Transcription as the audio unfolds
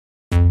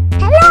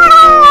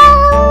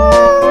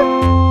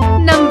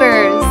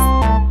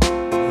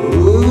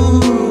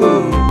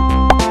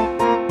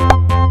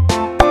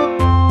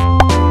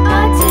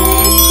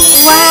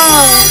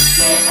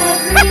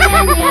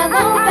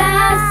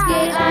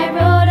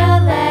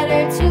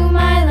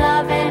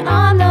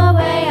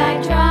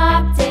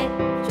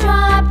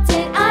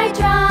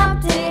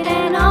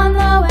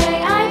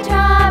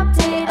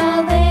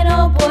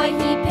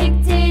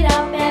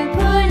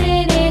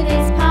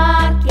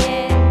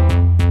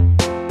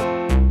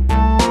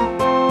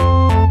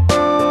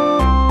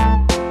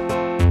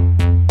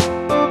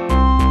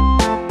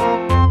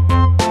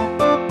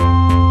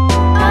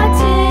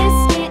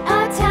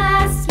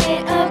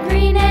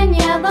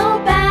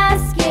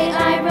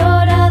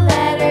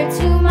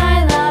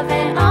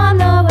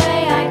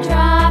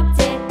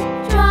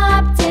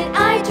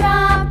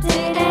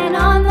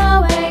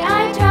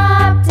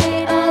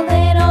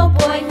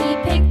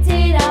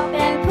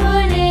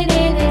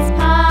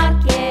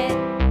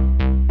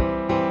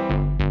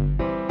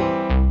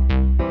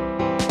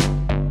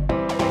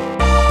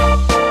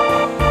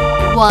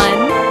1,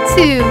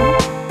 2,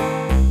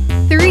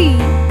 3,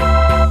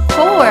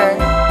 4,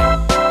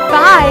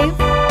 5,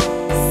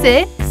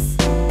 6,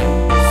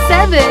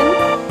 7,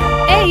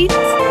 8,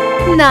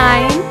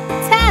 9,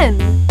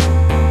 10.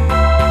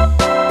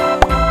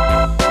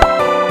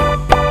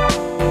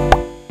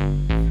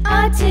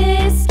 A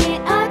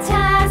tisket, a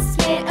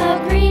tasket,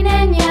 a green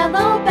and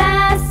yellow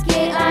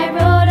basket. I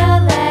wrote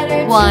a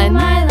letter to my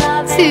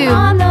lover. 2,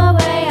 on the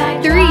way I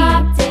 3,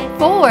 dropped it.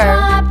 4,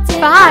 Dropped it,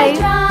 5, I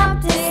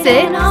dropped it. 6,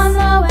 And on the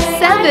way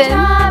 7, I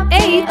dropped 8,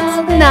 it. A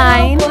little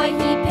 9, boy,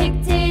 he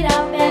picked it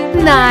up and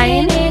put 9.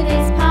 it in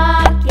his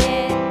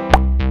pocket.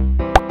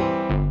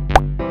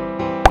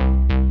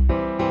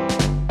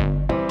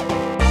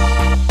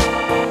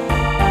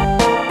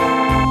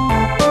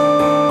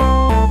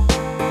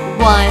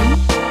 One,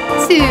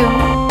 2,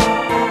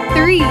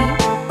 3,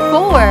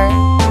 4,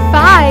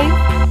 5,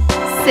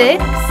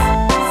 6,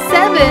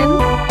 7,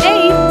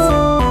 8,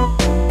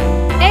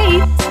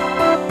 8.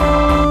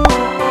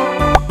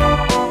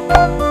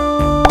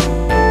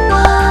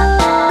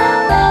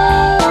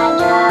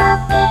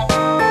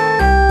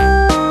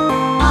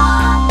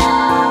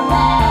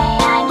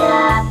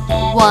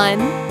 One,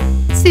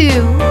 2,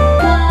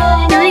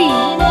 3,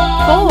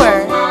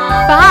 4,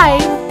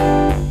 5,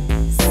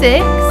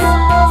 6,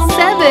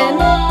 7,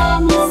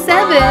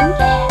 7.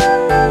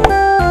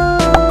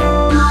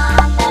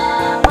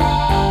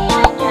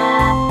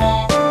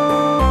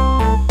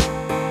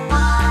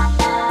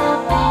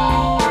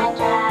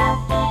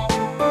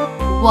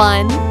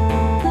 One,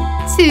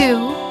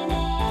 2,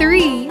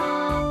 3,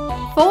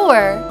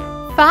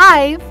 4,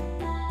 5,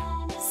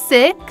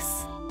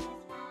 6,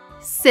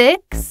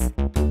 6.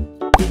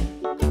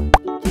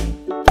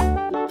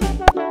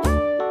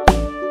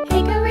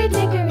 Hickory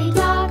dickory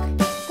dock,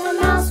 the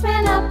mouse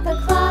ran up the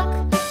clock.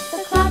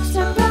 The clock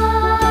struck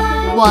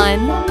one.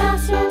 1, The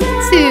mouse ran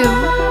 2,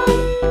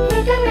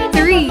 Hickory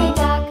 3, dickory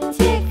dock,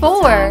 tick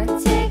 4,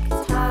 tock, tick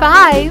tock.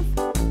 5,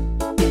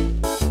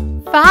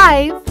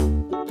 5.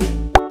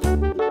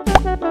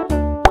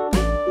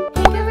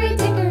 Hickory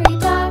dickory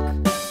dock,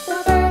 the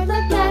bird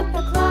looked at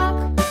the clock.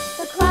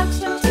 The clock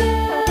struck two.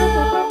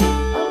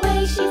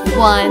 Away she flew.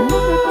 1,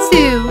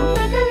 2,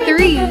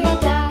 3,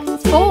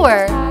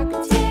 4,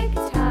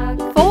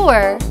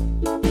 4.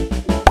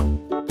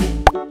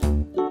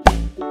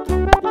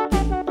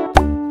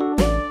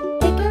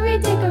 Hickory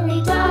dickory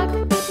dock,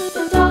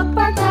 the dog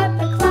barked at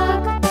the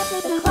clock.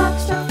 The clock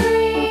struck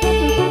three.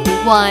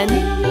 1,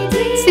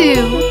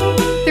 2,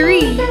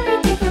 3,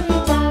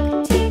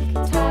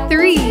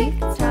 3.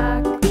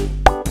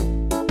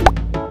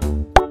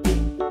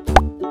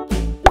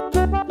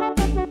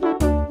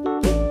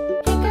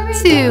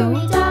 Two.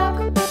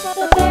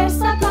 The bear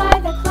sat by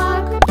the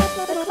clock.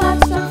 The clock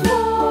struck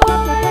four.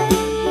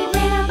 He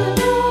ran out the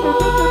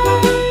door.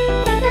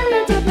 Hickory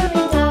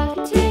dickory dock,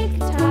 tick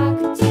tock,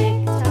 tick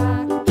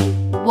tock.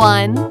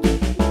 1,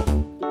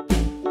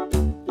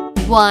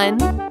 1.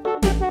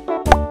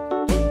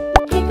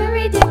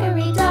 Hickory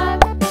dickory dock,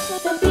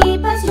 the bee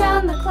buzzed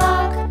round the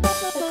clock.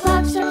 The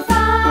clock struck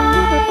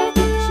five.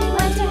 She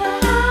went to her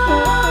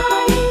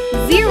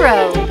hive.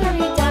 0.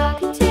 Hickory dock,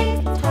 tick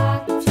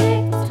tock,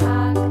 tick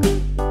tock.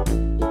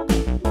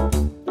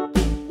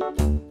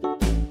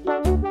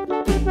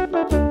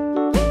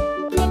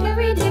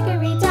 Hickory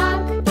dickory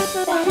dock,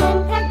 the hen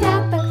pecked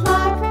at the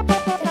clock.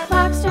 The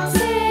clock struck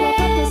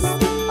six.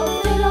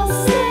 Oh, little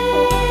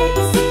six.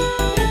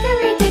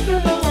 Hickory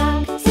dickory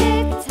dock,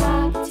 tick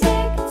tock,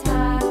 tick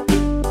tock.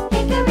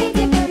 Hickory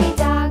dickory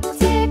dock,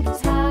 tick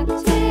tock,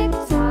 tick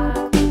tock.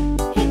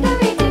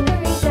 Hickory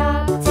dickory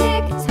dock,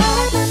 tick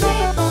tock,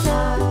 tick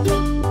tock.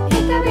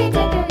 Hickory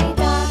dickory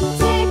dock,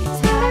 tick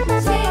tock,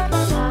 tick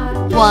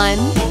tock. 1,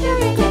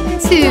 Hickory dickory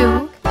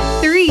 2,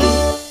 3,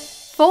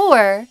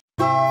 4,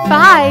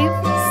 5,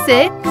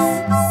 6,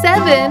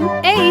 7,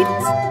 8,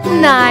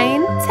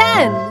 9,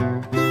 10.